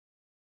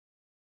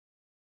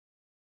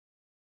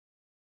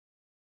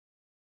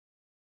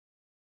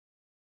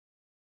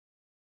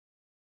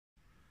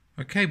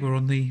Okay, we're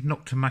on the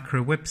Nokta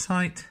Makro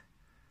website.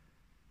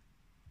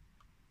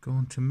 Go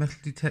on to metal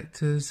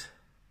detectors.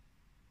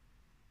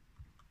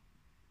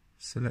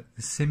 Select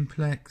the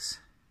Simplex.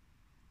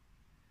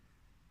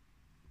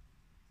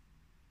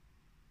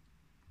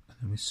 And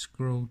then we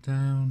scroll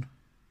down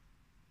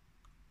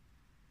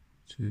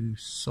to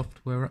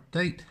software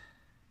update.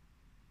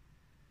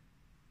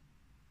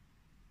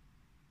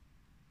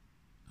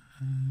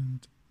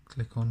 And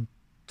click on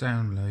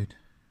download.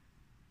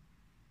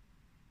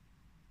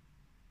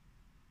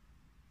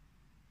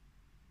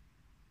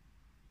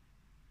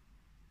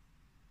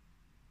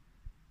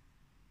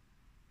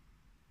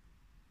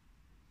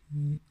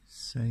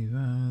 Save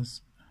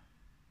as.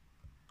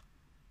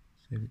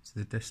 Save it to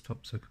the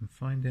desktop so I can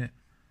find it.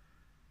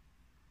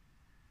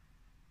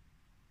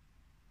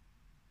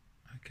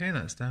 Okay,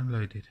 that's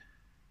downloaded.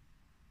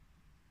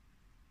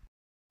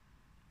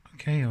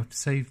 Okay, I've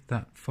saved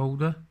that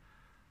folder.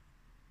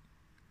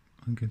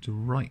 I'm going to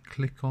right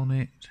click on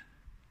it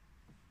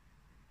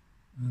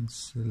and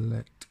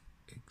select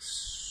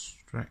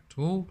extract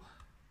all.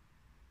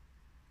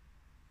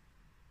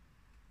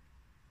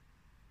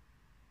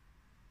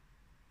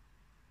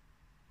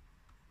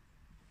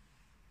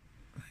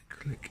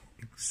 Click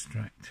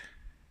extract.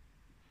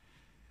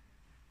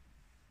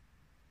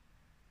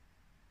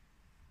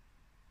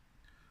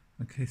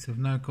 Okay, so I've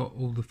now got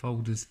all the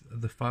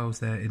files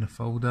there in a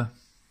folder.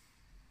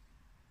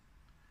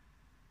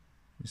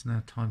 It's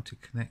now time to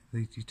connect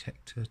the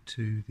detector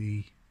to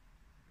the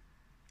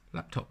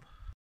laptop.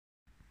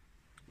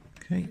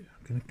 Okay,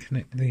 I'm going to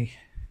connect the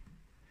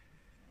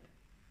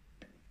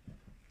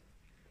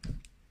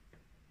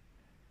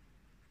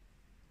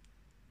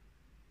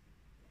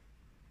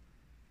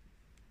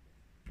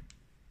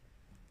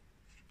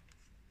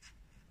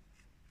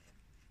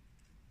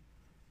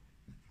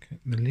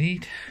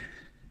lead,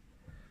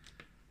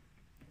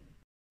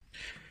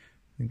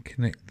 and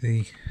connect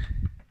the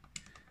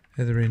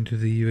other end of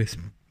the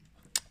USB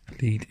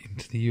lead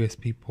into the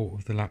USB port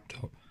of the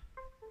laptop.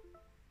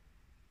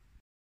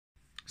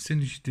 As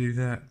soon as you do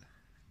that,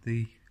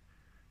 the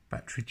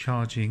battery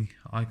charging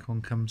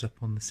icon comes up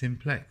on the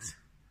Simplex,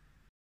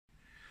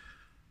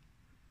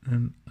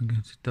 and I'm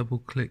going to double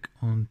click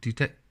on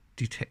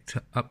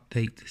Detector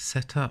Update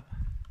Setup.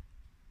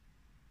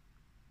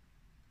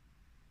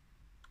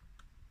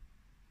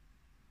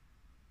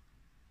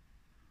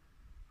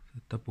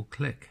 Double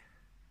click.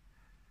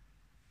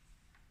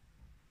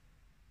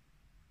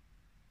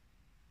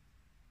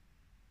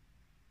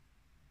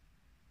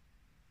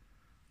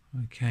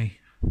 Okay.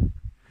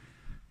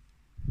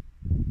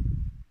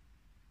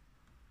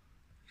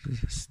 This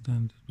is a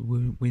standard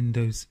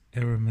Windows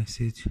error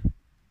message.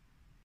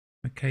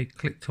 Okay,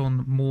 clicked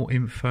on more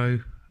info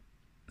and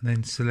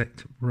then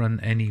select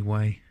run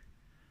anyway.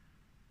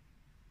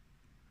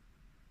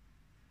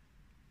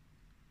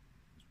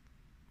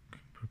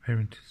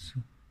 Preparing to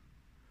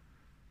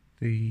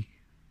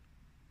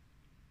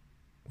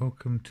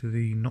welcome to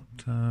the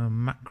Nokta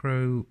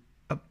Makro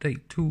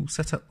update tool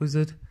setup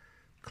wizard.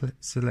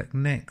 Select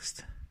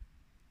next.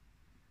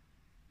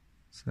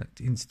 Select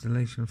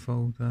installation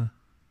folder.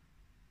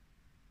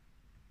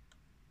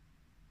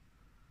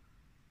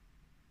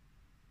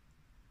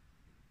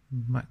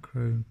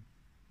 Macro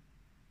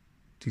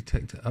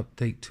detector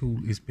update tool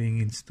is being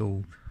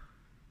installed.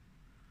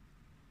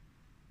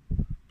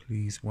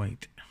 Please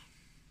wait.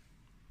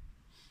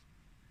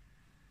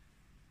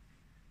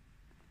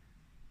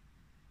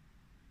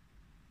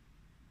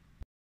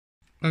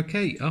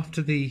 Okay,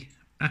 after the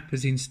app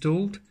is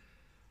installed,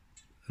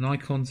 an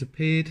icon's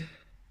appeared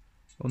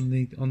on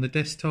the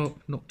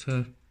desktop.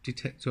 Nokta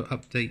Detector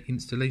Update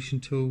Installation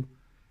Tool.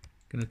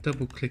 Going to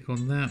double click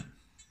on that,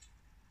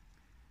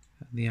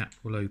 and the app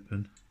will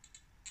open.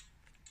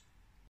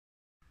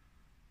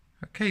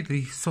 Okay,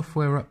 the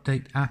software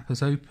update app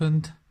has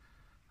opened.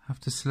 I have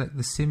to select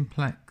the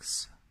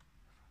Simplex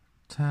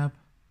tab.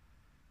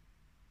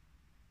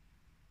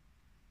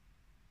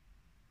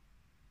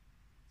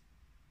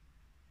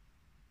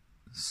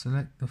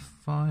 Select the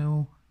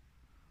file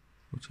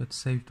which I'd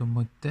saved on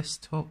my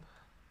desktop.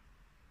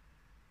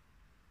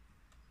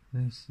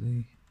 There's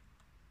the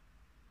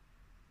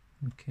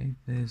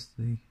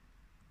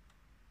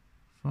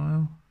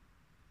file.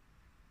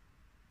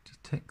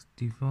 Detect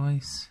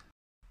device.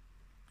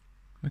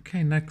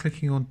 Okay, now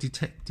clicking on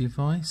detect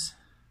device.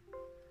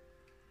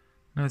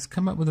 Now it's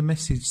come up with a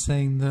message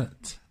saying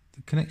that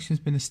the connection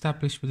has been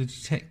established with a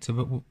detector,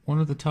 but one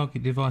of the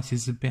target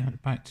devices is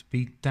about to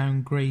be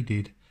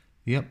downgraded.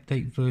 The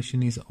update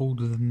version is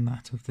older than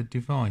that of the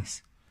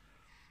device.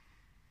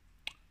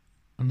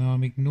 And now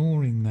I'm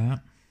ignoring that.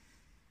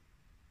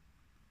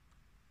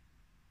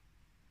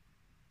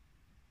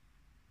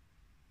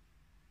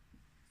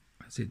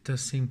 As it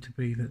does seem to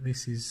be that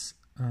this is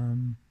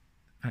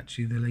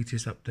actually the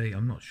latest update.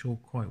 I'm not sure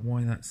quite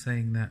why that's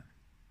saying that.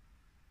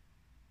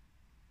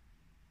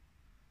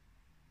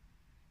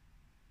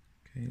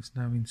 Okay, it's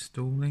now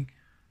installing.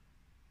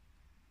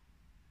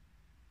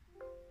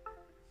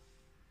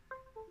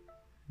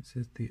 It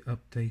says the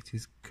update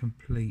is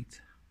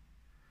complete.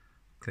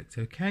 Clicked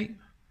OK.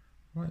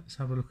 Right, let's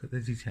have a look at the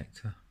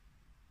detector.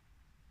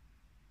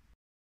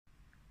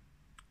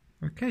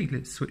 Okay,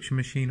 let's switch the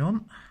machine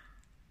on.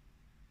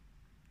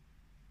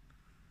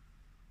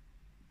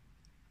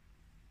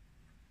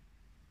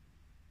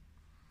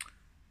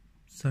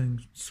 So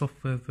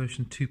software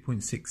version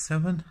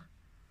 2.67.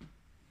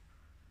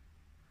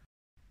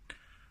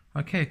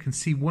 Okay, I can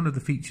see one of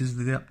the features of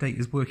the update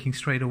is working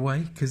straight away,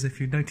 because if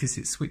you notice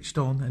it's switched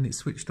on, and it's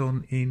switched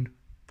on in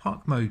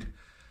park mode.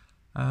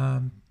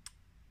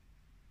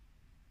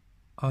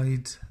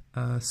 I'd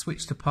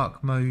switched to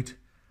park mode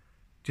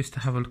just to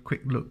have a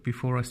quick look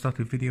before I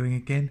started videoing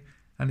again,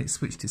 and it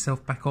switched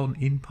itself back on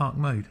in park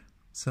mode.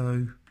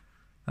 So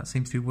that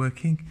seems to be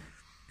working.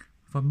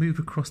 If I move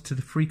across to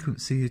the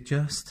frequency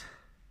adjust,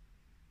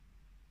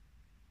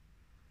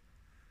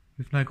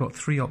 we've now got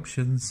 3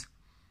 options.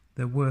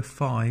 There were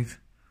 5,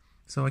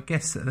 so I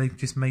guess that they've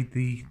just made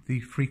the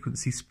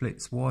frequency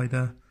splits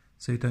wider,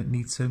 so you don't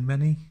need so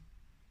many.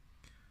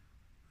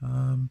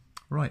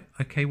 Right,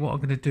 okay, what I'm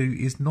going to do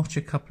is notch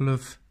a couple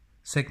of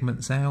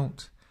segments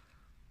out,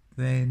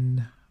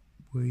 then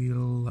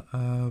we'll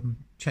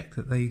check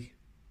that they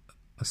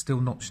are still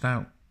notched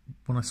out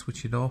when I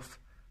switch it off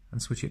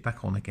and switch it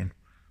back on again.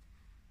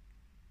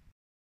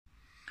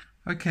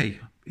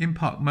 Okay, in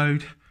park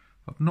mode,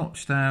 I've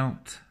notched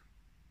out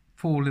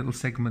 4 little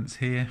segments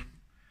here.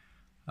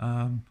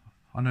 I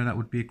know that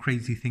would be a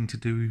crazy thing to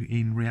do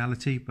in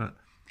reality, but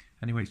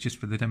anyway, it's just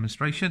for the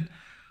demonstration.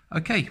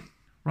 Okay,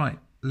 right,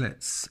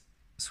 let's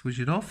switch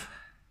it off.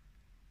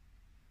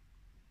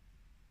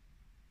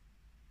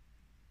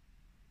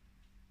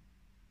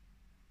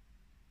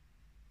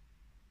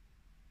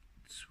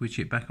 Switch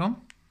it back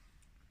on.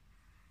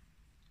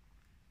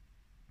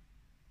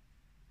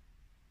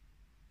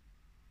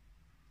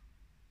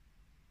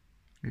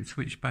 It's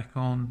switched back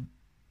on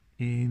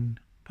in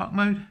park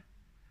mode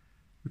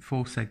with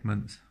 4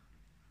 segments.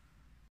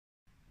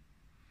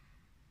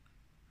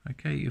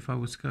 Okay, if I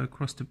was to go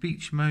across to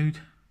beach mode,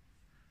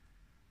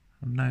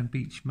 I'm now in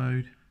beach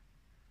mode,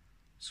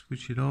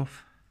 switch it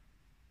off.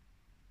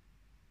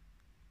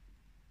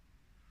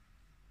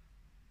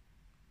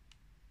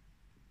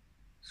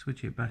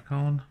 Switch it back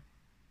on.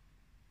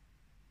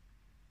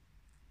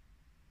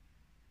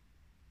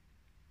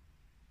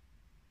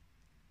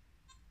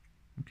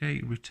 Okay,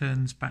 it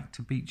returns back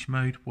to beach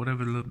mode,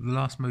 whatever the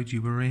last mode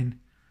you were in.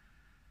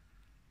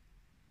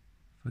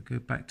 If I go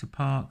back to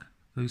park,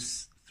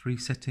 those 3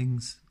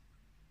 settings,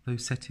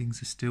 those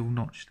settings are still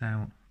notched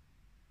out.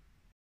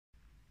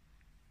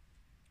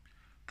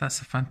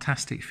 That's a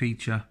fantastic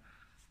feature.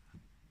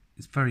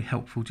 It's very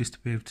helpful just to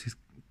be able to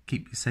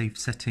keep your saved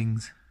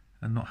settings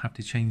and not have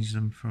to change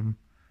them from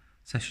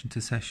session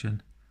to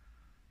session.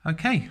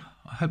 Okay,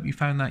 I hope you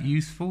found that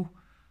useful.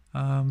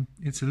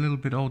 It's a little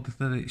bit odd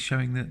that it's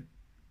showing that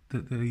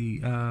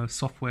the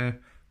software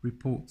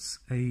reports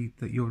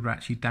that you're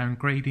actually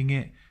downgrading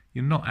it.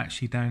 You're not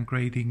actually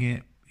downgrading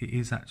it. It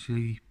is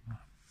actually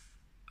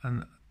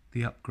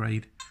the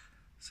upgrade.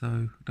 So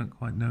I don't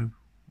quite know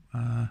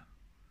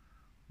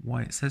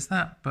why it says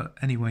that, but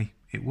anyway,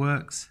 it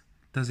works.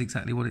 Does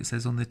exactly what it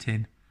says on the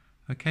tin.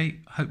 Okay,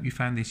 I hope you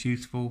found this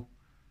useful.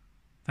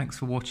 Thanks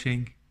for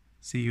watching.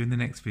 See you in the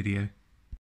next video.